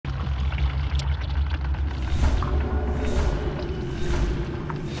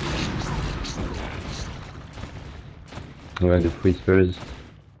I'm going to do 3 spurs.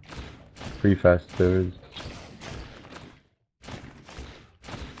 3 fast spurs.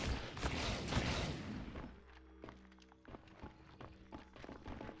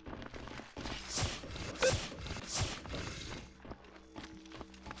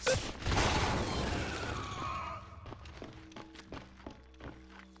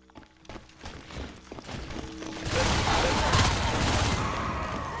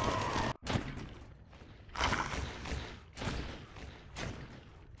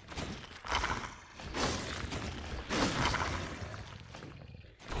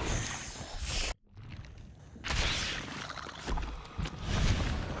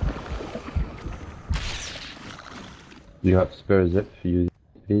 Do you have spare zip for you,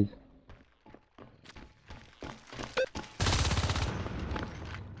 please?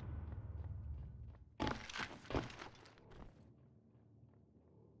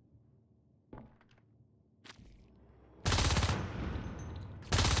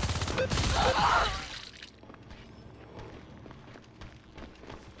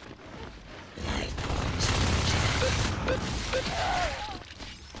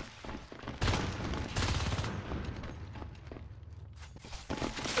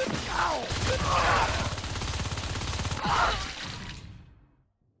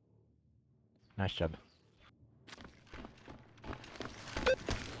 Nice job.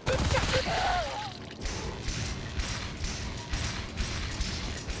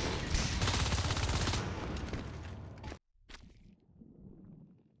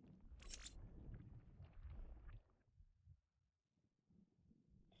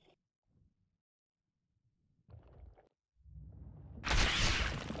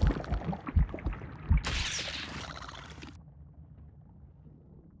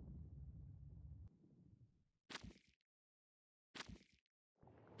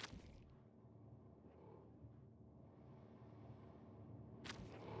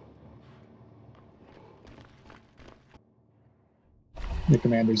 The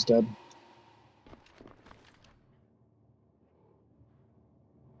commander's dead.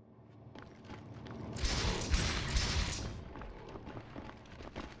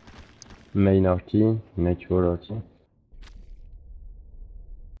 Main RT, natural RT.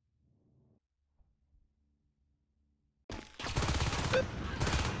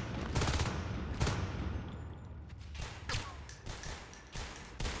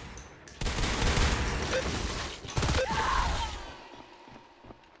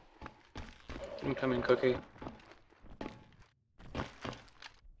 Incoming cookie.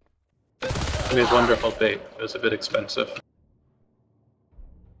 He made wonderful bait. It was a bit expensive.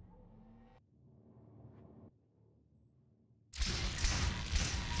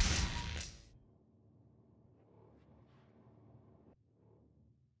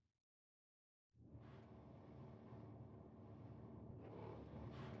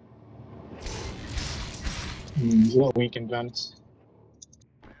 He's a little weak in vents.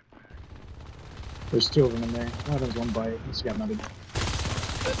 There's 2 of them in there. Oh, there's 1 bite. He's got another.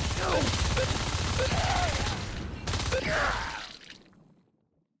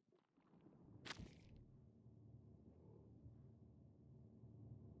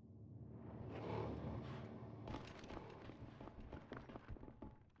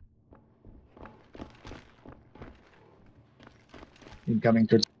 Incoming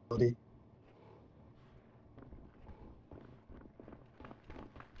third facility.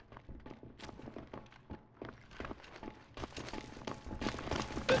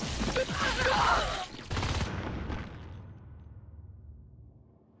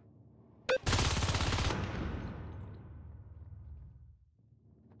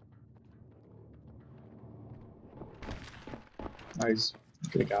 Nice.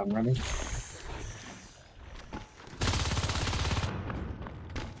 Could have got him running.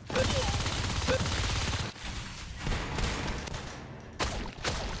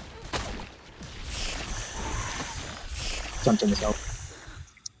 Something is help.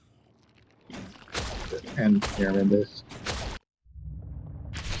 And here in this.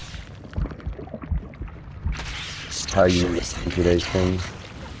 High ventilation.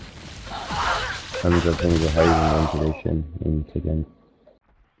 I'm dropping the high ventilation in second.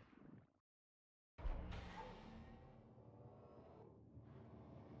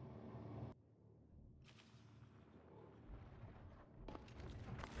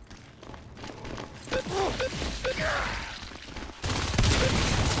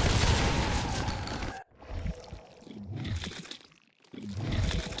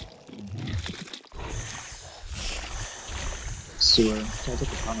 Sewer. Can I take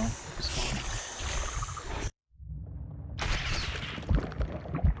the tunnel?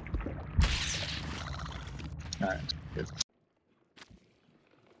 Alright, good.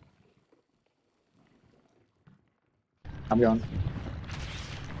 I'm going.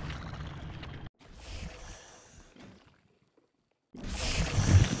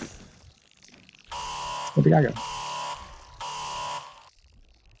 Where'd the guy go?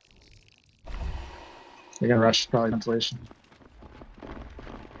 They're gonna rush probably ventilation.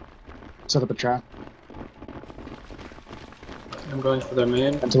 Set up a trap. I'm going for their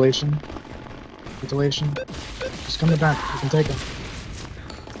main. Ventilation. Ventilation. Just come to back. You can take him.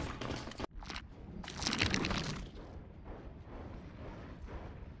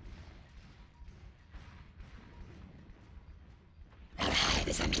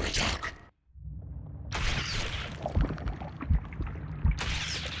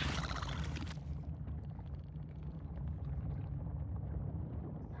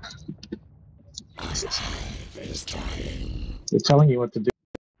 They're telling you what to do.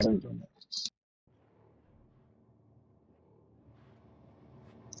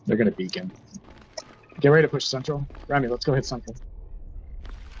 They're gonna beacon. Get ready to push central. Remy, let's go hit central.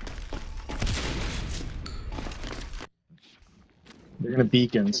 They're gonna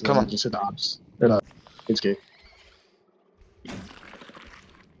beacon, so Come on. just hit the ops. Or the escape.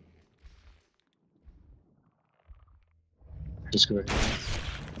 Just go ahead.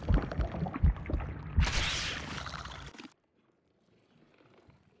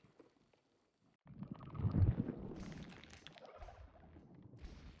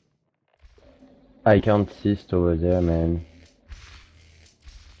 I can't assist over there, man.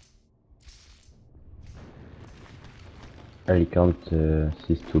 I can't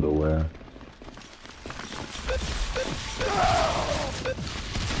assist to lower.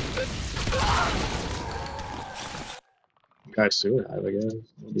 Guys, sewer hive, I guess.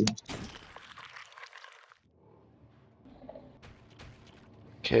 Maybe.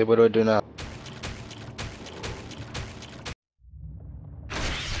 Okay, what do I do now?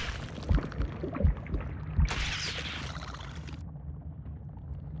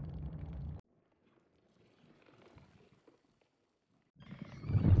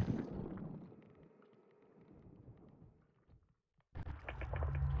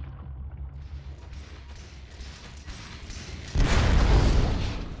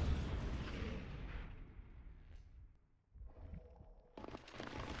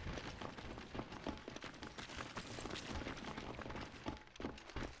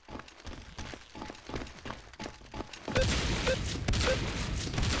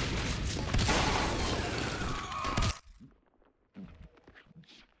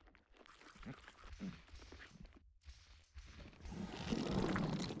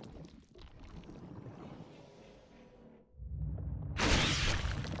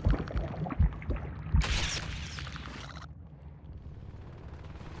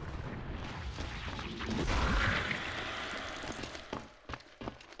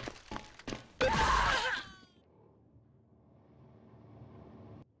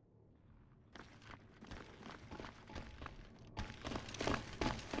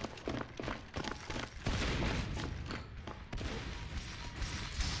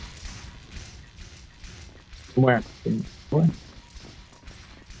 From where? Where?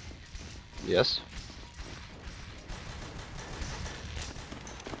 Yes.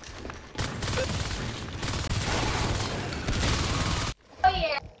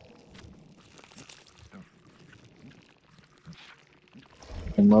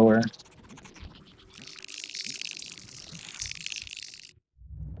 And lower.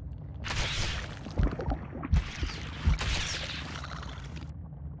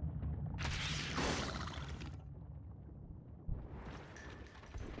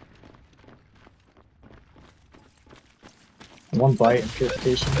 One bite and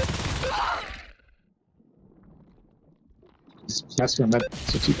purification. That's for med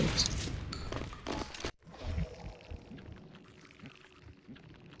 60 minutes.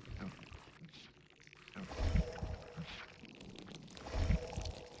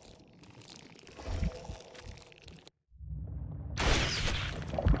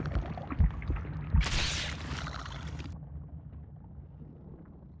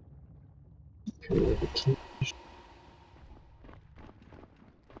 Purification.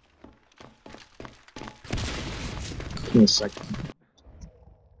 Give me a second.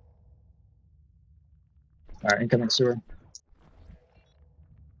 Alright, incoming sewer.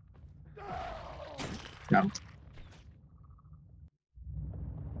 No.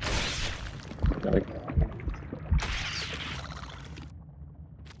 Got it.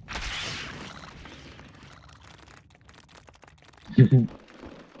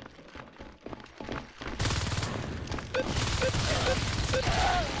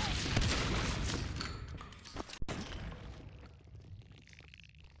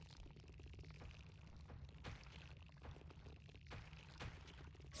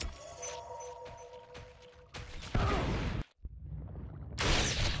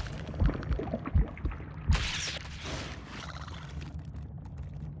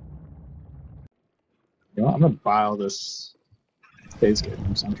 I'm gonna bile this phase gate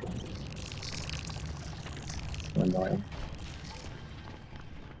from central. Annoying.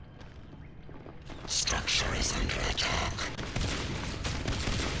 Structure is under attack.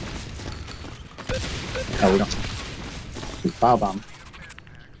 Oh, we don't. Bile bomb.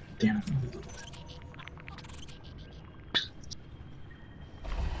 Damn it.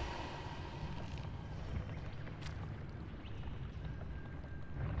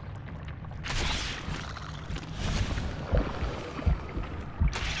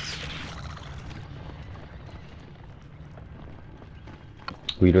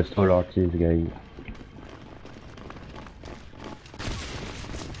 We restore arches, guys.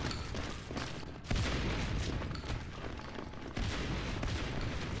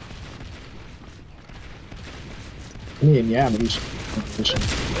 I mean, yeah, maybe we should.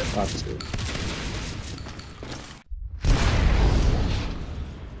 That's good.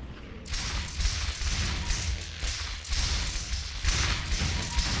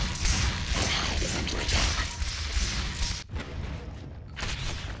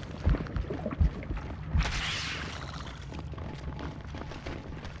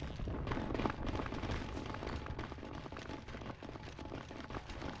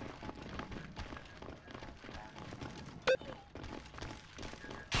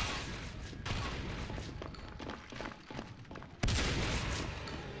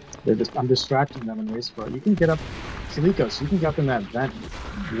 I'm distracting them in waste flow. You can get up, Kilikos, you can get up in that vent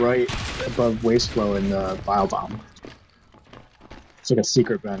right above waste flow in the bile bomb. It's like a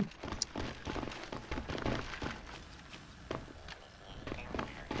secret vent.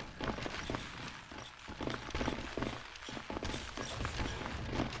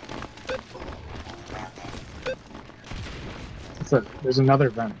 There's another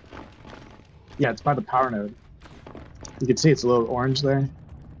vent. Yeah, it's by the power node. You can see it's a little orange there.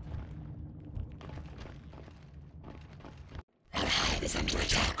 Is under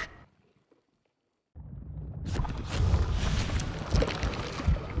attack.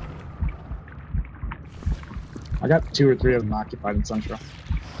 I got 2 or 3 of them occupied in Central.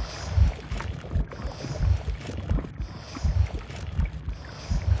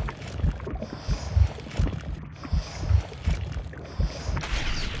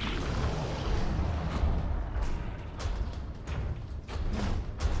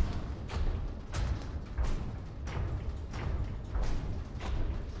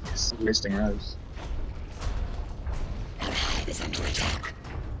 It's wasting res. Is under attack.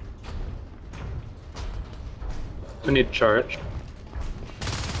 We need charge.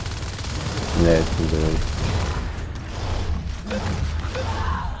 Yeah, it's good.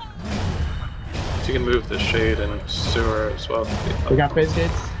 If you can move the shade and sewer as well. We got phase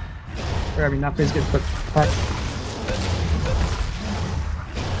gates. Or, I mean, not phase gates, but packs.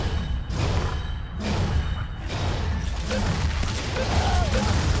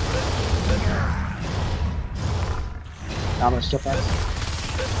 Nominous jetpacks.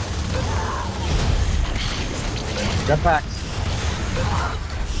 Jetpacks.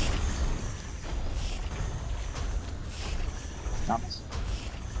 Nominous.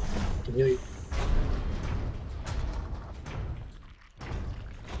 Can you?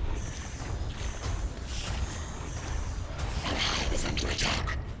 Is under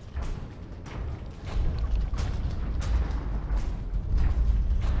attack.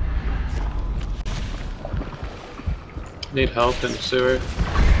 Need help in sewer.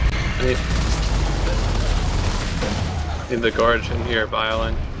 I need the gorge in here,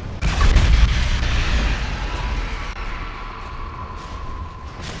 biling.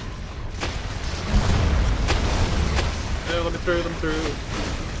 Yeah, let me through, them through.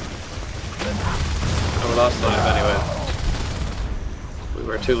 Oh, we lost life anyway. We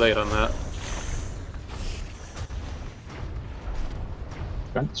were too late on that.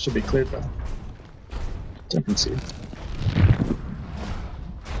 Vent should be cleared though. I can see.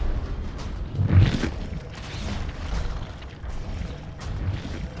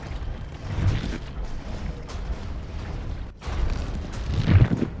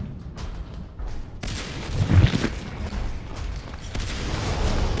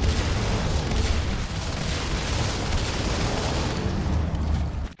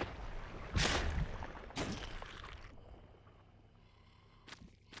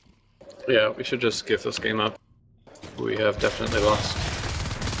 Yeah, we should just give this game up. We have definitely lost.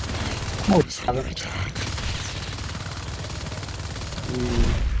 No, we haven't.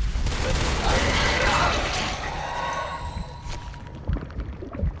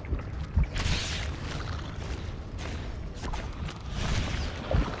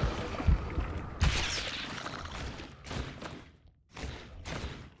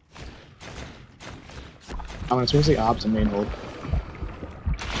 Nominous, where's the ops and main hold?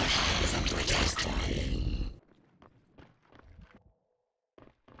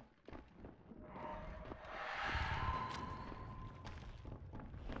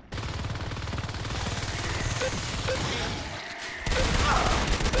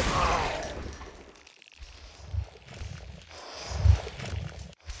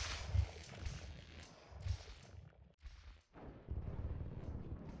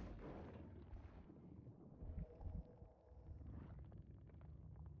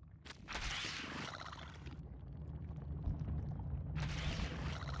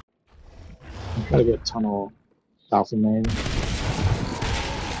 I'm trying to get tunnel south of main.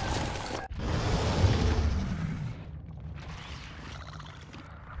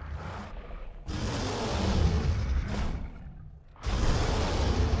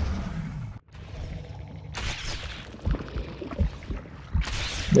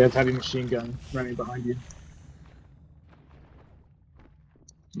 They have heavy machine gun running behind you.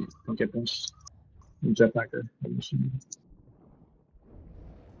 Don't get pinched. Jetpacker, heavy machine gun.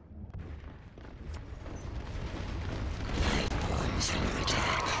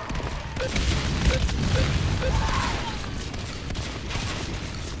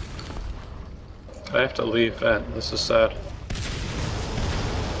 I have to leave vent. This is sad.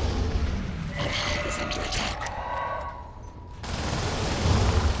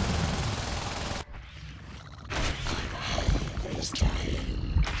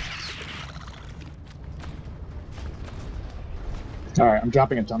 Alright, I'm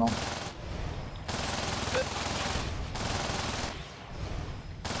dropping a tunnel.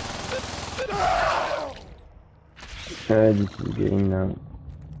 This is getting out.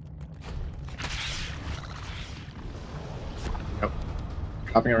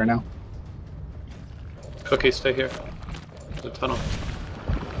 Dropping it right now. Cookie, stay here. The tunnel.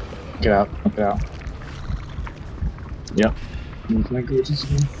 Get out, get out. Yep.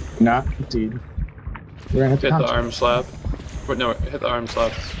 Not indeed. We're gonna hit the Hit the contact. arm slab. Wait, no, hit the arm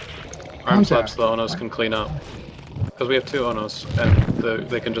slab. Arm slabs the Onos can clean up. Because we have 2 Onos, and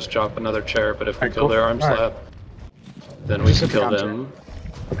they can just drop another chair, but if we Alright, kill cool. their arm Alright. slab, then we Just can hit the kill arm them.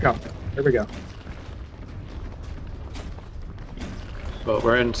 Let's go. Here we go. But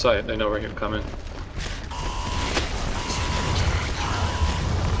we're in sight, they know we're here coming.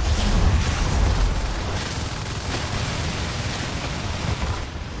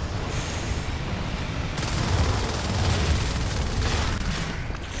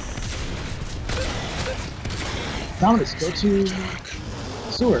 Nominous, go to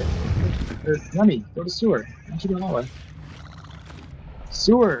sewer. Or Yummy, go to sewer. Why don't you go that way?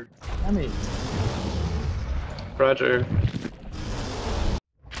 Sewer! Yummy. Roger.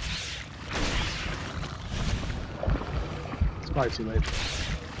 It's probably too late.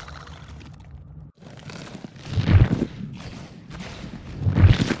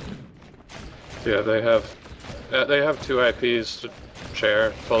 Yeah, they have 2 IPs to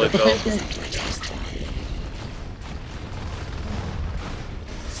share, fully built.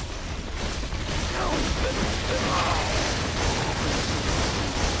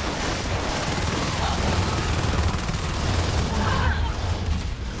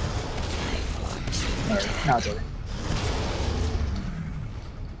 Alright, now it's over.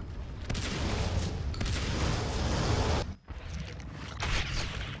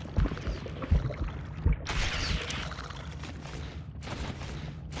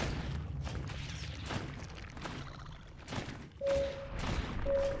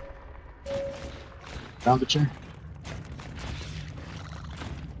 Found the chair.